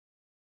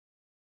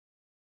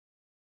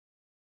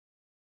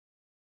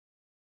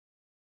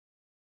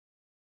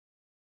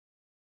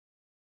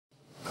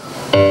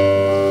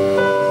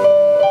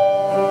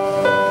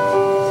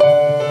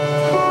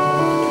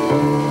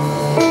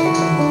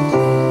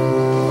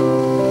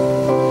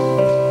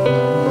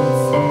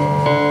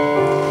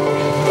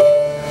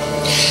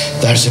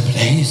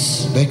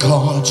place they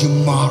call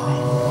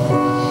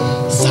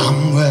tomorrow,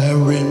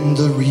 somewhere in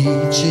the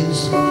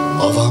reaches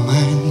of our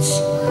minds.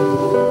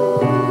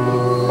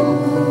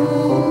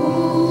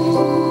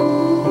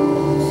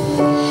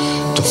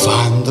 To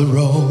find the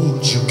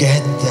road you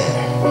get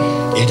there,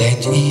 it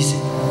ain't easy.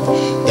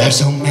 There's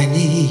so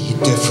many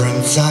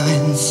different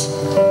signs.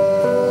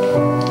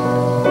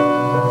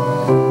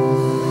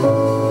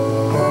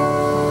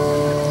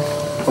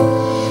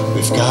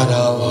 We've got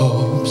our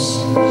hopes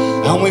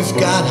and we've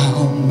got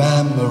our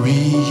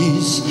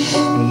memories,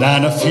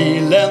 and a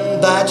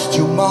feeling that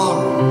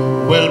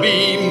tomorrow will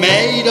be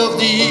made of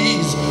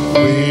these.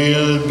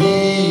 We'll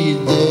be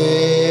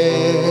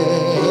there.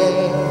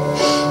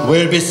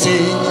 We'll be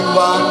singing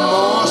one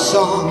more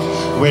song.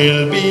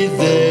 We'll be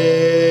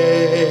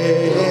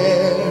there.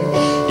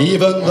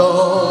 Even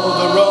though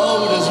the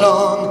road is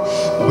long,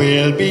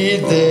 we'll be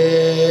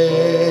there.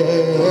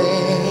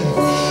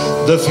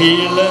 The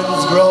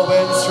feeling's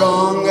growing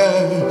stronger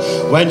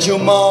when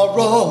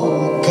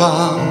tomorrow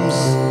comes.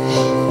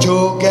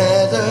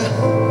 Together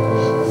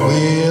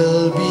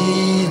we'll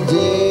be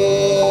there.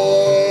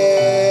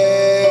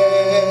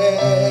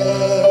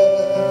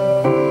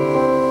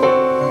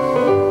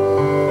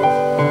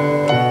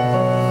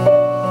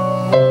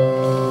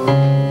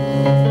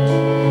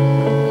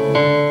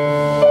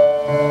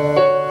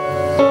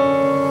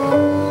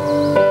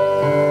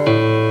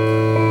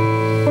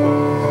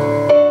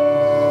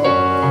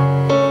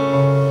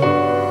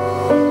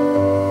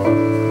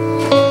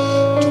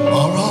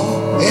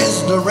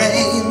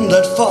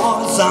 That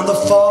falls on the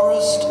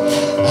forest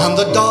and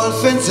the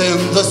dolphins in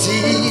the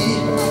sea.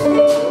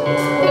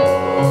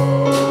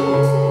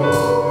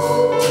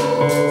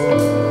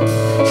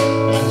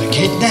 And the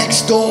kid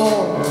next door,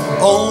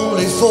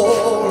 only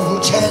 4, who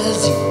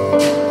tells you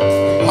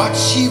what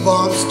she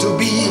wants to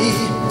be.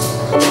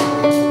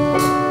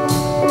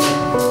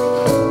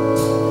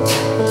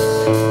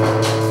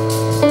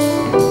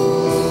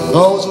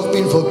 Those who've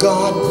been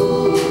forgotten,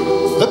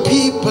 the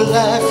people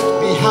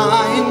left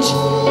behind,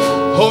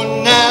 who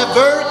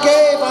never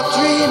gave up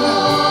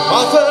dreaming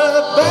of a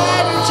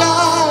better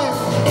time.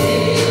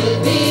 We'll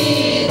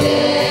be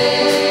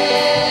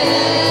there.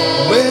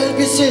 We'll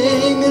be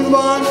singing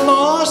one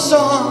more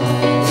song.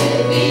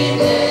 We'll be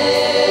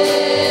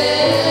there.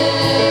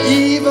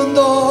 Even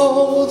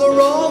though the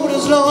road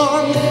is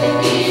long,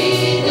 We'll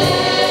be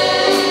there.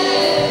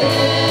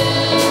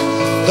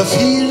 the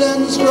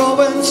feeling's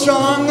growing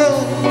stronger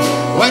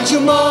when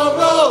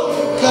tomorrow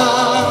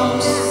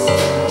comes.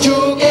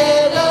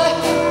 Together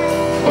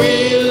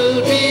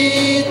we'll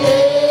be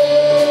there.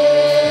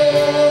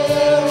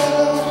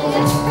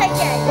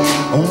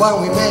 And when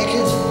we make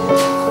it,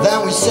 then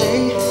we say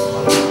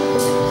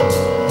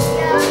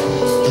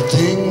the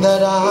thing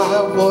that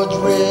I would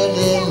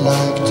really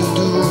like to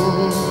do.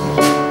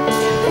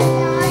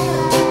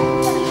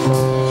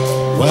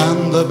 When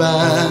the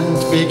band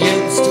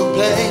begins to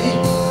play,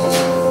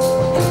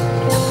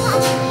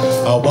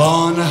 I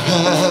wanna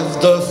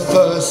have the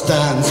first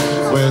dance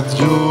with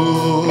you.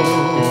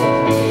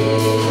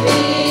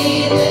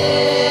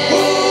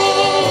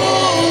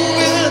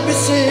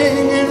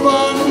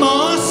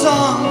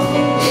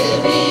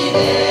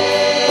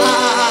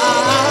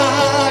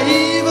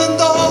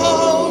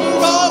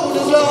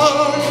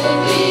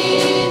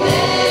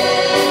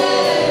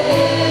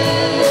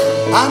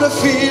 And the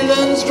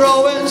feeling's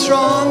growing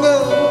stronger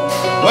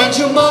when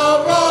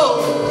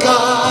tomorrow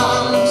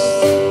comes.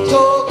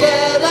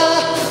 Together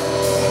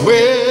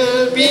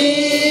we'll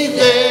be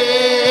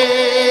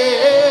there.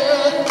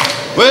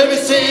 We'll be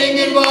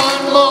singing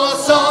one more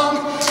song.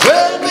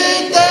 We'll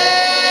be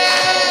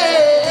there.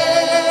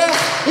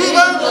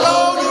 Even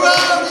though the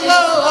road is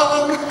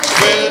long,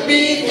 we'll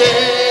be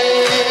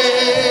there.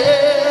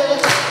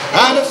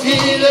 And the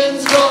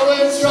feeling's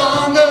growing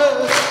stronger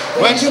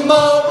when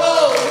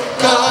tomorrow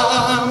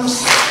comes.